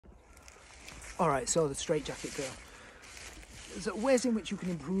Alright, so the straitjacket drill. There's ways in which you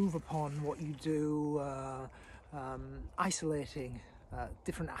can improve upon what you do, isolating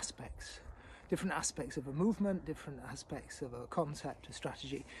different aspects of a movement, different aspects of a concept, a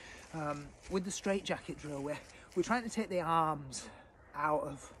strategy. With the straitjacket drill, we're trying to take the arms out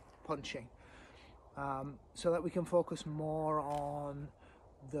of punching, so that we can focus more on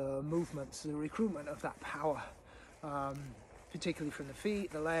the movements, the recruitment of that power, particularly from the feet,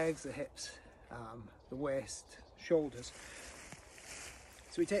 the legs, the hips, the waist, shoulders.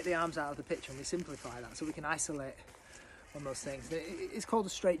 So we take the arms out of the picture and we simplify that so we can isolate on those things. It's called a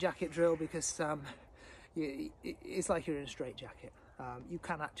straitjacket drill because it's like you're in a straitjacket. You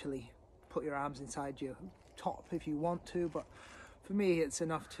can actually put your arms inside your top if you want to, but for me it's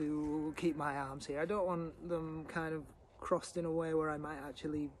enough to keep my arms here. I don't want them kind of crossed in a way where I might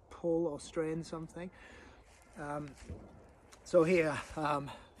actually pull or strain something. So here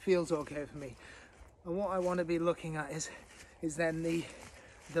feels okay for me. And what I want to be looking at is then the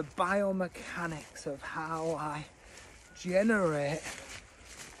biomechanics of how I generate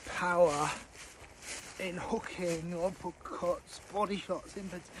power in hooking, uppercuts, body shots in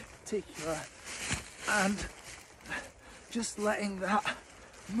particular, and just letting that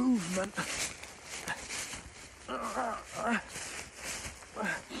movement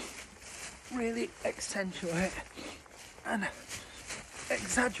really accentuate and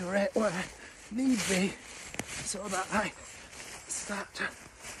exaggerate where need be, so that I start to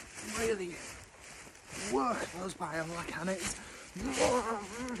really work those biomechanics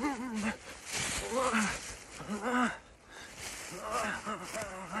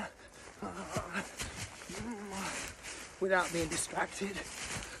without being distracted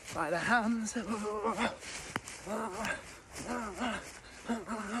by the hands.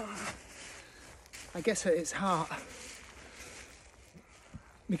 I guess at its heart,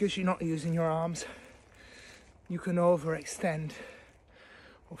 because you're not using your arms, you can overextend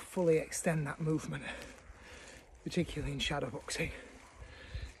or fully extend that movement, particularly in shadow boxing.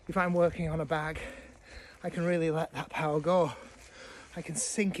 If I'm working on a bag, I can really let that power go. I can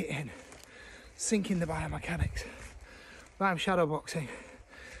sink it in, sink in the biomechanics. If I'm shadow boxing,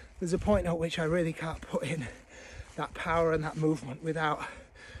 there's a point at which I really can't put in that power and that movement without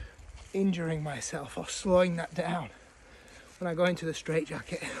injuring myself or slowing that down. When I go into the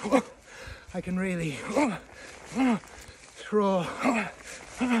straitjacket, I can really throw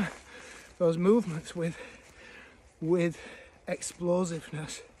those movements with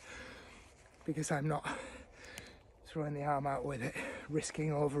explosiveness, because I'm not throwing the arm out with it,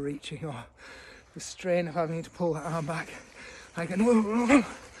 risking overreaching or the strain of having to pull that arm back. I can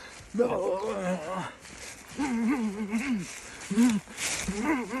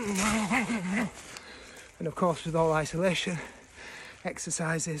and of course, with all isolation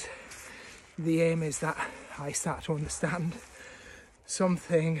exercises, the aim is that I start to understand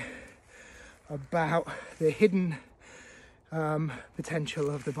something about the hidden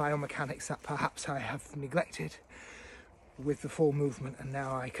potential of the biomechanics that perhaps I have neglected with the full movement. And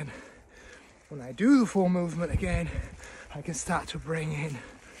now I can, when I do the full movement again, I can start to bring in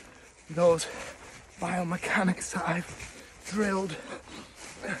those biomechanics that I've drilled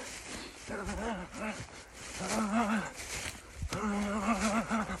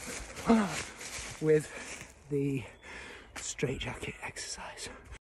with the straitjacket exercise.